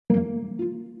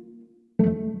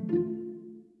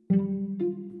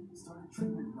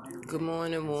Good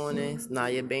morning, morning. It's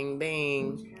Naya Bing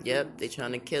Bing. Yep, they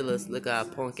trying to kill us. Look at our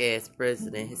punk ass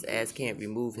president. His ass can't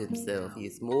remove himself. He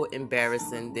is more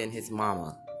embarrassing than his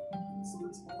mama.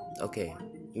 Okay,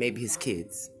 maybe his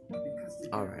kids.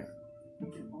 Alright.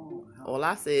 All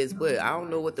I say is what? I don't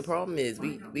know what the problem is.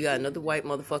 We got another white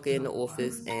motherfucker in the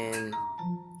office and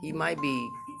he might be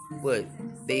what?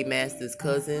 They master's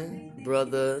cousin,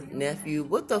 brother, nephew.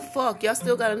 What the fuck? Y'all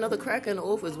still got another cracker in the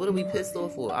office. What are we pissed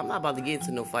off for? I'm not about to get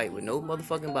into no fight with no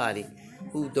motherfucking body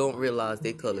who don't realize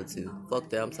they color too. Fuck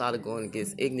that. I'm tired of going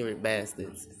against ignorant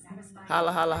bastards.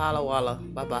 Holla, holla, holla, walla.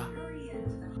 Bye bye.